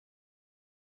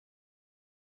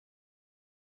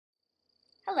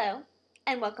Hello,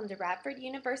 and welcome to Radford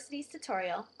University's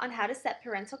tutorial on how to set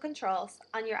parental controls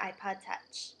on your iPod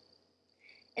Touch.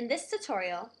 In this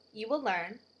tutorial, you will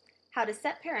learn how to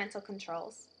set parental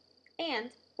controls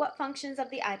and what functions of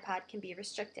the iPod can be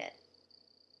restricted.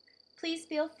 Please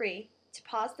feel free to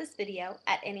pause this video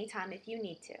at any time if you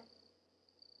need to.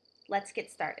 Let's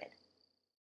get started.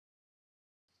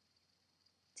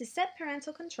 To set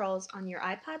parental controls on your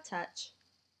iPod Touch,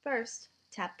 first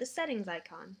tap the Settings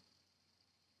icon.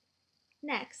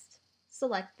 Next,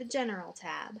 select the General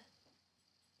tab.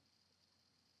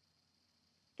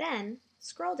 Then,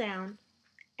 scroll down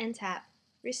and tap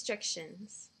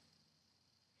Restrictions.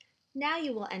 Now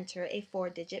you will enter a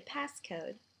 4-digit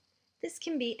passcode. This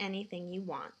can be anything you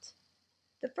want.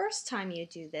 The first time you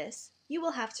do this, you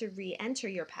will have to re-enter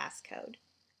your passcode.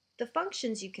 The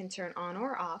functions you can turn on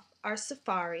or off are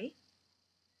Safari,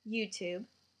 YouTube,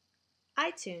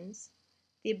 iTunes,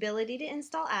 the ability to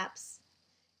install apps,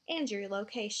 and your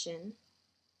location.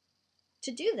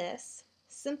 To do this,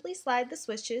 simply slide the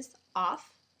switches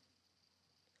off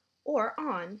or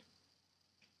on.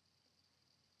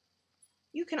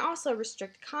 You can also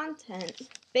restrict content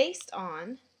based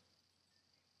on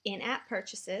in-app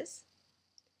purchases,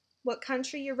 what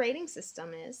country your rating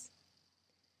system is,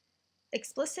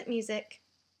 explicit music,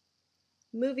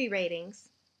 movie ratings,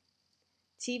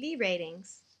 TV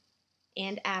ratings,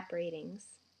 and app ratings.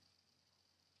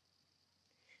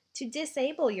 To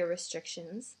disable your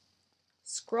restrictions,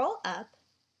 scroll up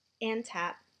and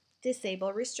tap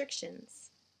Disable Restrictions.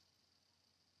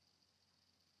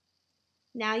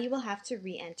 Now you will have to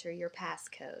re-enter your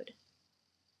passcode.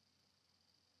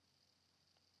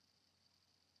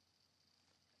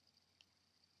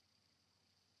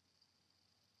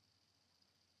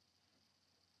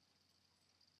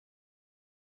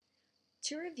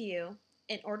 To review,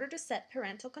 in order to set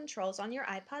parental controls on your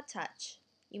iPod Touch,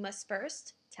 you must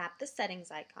first tap the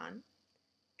Settings icon,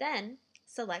 then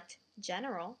select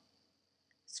General,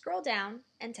 scroll down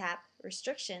and tap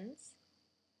Restrictions,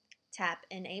 tap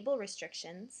Enable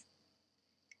Restrictions,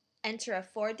 enter a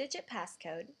 4-digit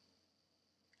passcode,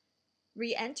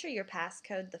 re-enter your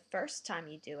passcode the first time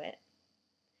you do it,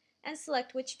 and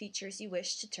select which features you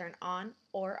wish to turn on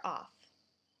or off.